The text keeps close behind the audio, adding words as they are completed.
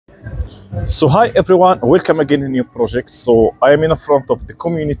So hi everyone, welcome again in a new project. So I am in front of the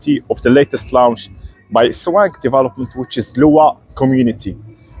community of the latest launch by Swag Development, which is Lua Community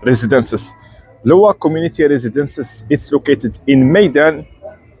Residences. Lua Community Residences, it's located in Meydan,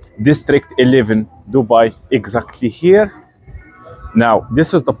 District 11, Dubai, exactly here. Now,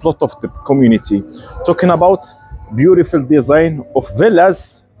 this is the plot of the community. Talking about beautiful design of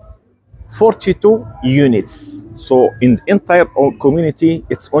villas, 42 units. So in the entire community,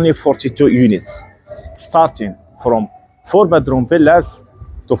 it's only 42 units, starting from 4-bedroom villas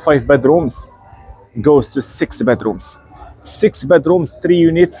to 5 bedrooms, goes to 6 bedrooms. 6 bedrooms, 3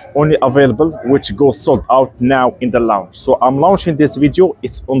 units only available, which go sold out now in the launch. So I'm launching this video,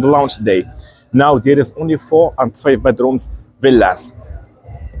 it's on the launch day. Now there is only 4 and 5 bedrooms villas.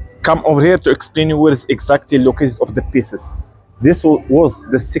 Come over here to explain you where is exactly located of the pieces. This was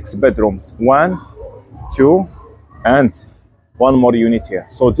the 6 bedrooms, 1, 2, and 1 more unit here.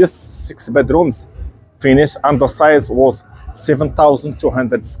 So this 6 bedrooms finished, and the size was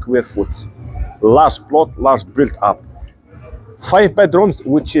 7,200 square foot. Large plot, large built up. 5 bedrooms,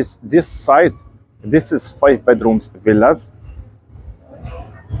 which is this side. This is 5 bedrooms villas.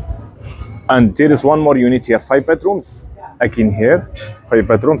 And there is 1 more unit here, 5 bedrooms. Again here, 5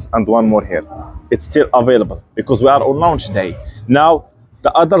 bedrooms and 1 more here. It's still available because we are on launch day. Now,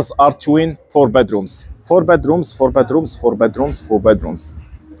 the others are twin 4 bedrooms. 4 bedrooms, 4 bedrooms, 4 bedrooms, 4 bedrooms,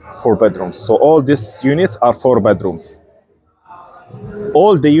 4 bedrooms. So all these units are 4 bedrooms.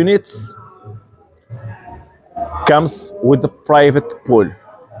 All the units comes with the private pool.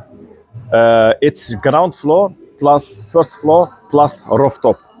 It's ground floor plus first floor plus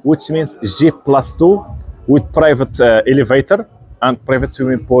rooftop, which means G+2 with private elevator and private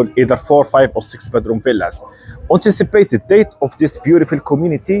swimming pool, either 4, 5, or 6 bedroom villas. Anticipated date of this beautiful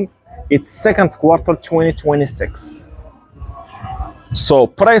community, it's second quarter 2026. So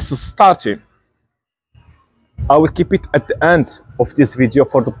price is starting. I will keep it at the end of this video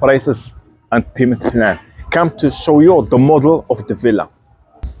for the prices and payment plan. Come to show you the model of the villa.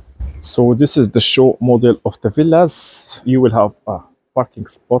 So this is the show model of the villas. You will have a parking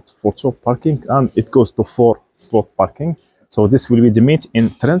spot for 2 parking, and it goes to 4 slot parking. So this will be the main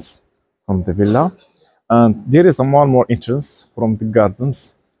entrance from the villa, and there is one more entrance from the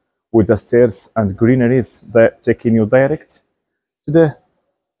gardens with the stairs and greeneries that taking you direct to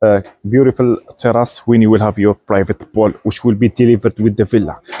the beautiful terrace when you will have your private pool, which will be delivered with the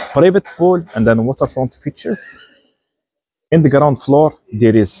villa. Private pool and then waterfront features. In the ground floor,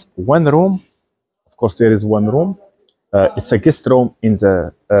 there is 1 room. Of course, there is 1 room. It's a guest room in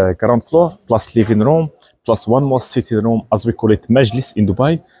the ground floor, plus living room, plus 1 more sitting room, as we call it, Majlis in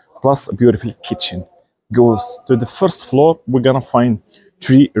Dubai, plus a beautiful kitchen. Goes to the first floor, we're gonna find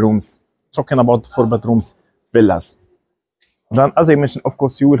 3 rooms. Talking about 4 bedrooms villas. Then, as I mentioned, of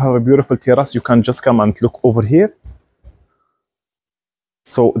course, you will have a beautiful terrace. You can just come and look over here.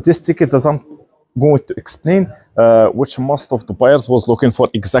 So this ticket doesn't going to explain which most of the buyers was looking for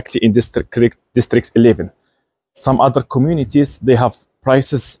exactly in District 11. Some other communities, they have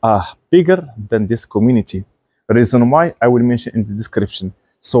prices bigger than this community. Reason why I will mention in the description.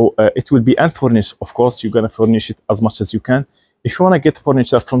 So it will be unfurnished. Of course, you're gonna furnish it as much as you can. If you wanna get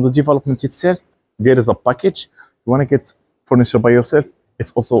furniture from the development itself, there is a package. You wanna get furniture by yourself,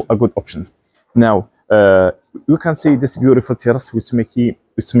 it's also a good option. Now you can see this beautiful terrace, which make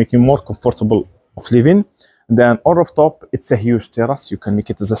you more comfortable of living. And then on rooftop, it's a huge terrace. You can make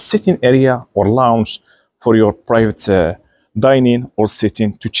it as a sitting area or lounge for your private dining or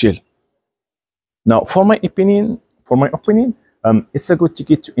sitting to chill. Now, for my opinion, it's a good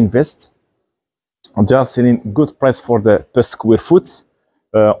ticket to invest. They are selling good price for the per square foot.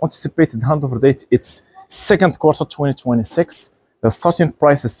 Anticipated handover date, it's second quarter 2026. The starting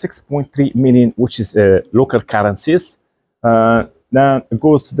price is 6.3 million, which is local currencies. Then it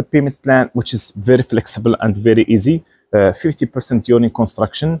goes to the payment plan, which is very flexible and very easy. 50% during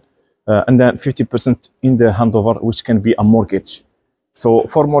construction, and then 50% in the handover, which can be a mortgage. So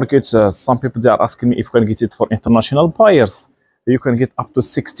for mortgage, some people, they are asking me if you can get it for international buyers. You can get up to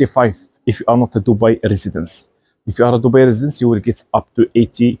 65 if you are not a Dubai resident. If you are a Dubai resident, you will get up to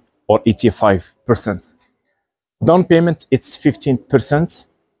 80 or 85%. Down payment, it's 15%.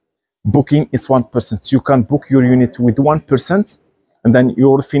 Booking is 1%. You can book your unit with 1%, and then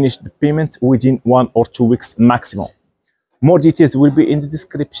you'll finish the payment within 1 or 2 weeks maximum. More details will be in the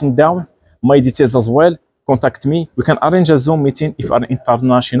description down. My details as well. Contact me. We can arrange a Zoom meeting if you are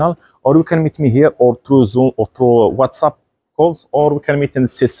international, or you can meet me here or through Zoom or through WhatsApp calls, or we can meet in the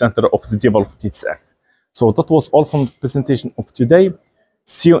sales center of the development itself. So that was all from the presentation of today.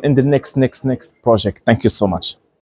 See you in the next project. Thank you so much.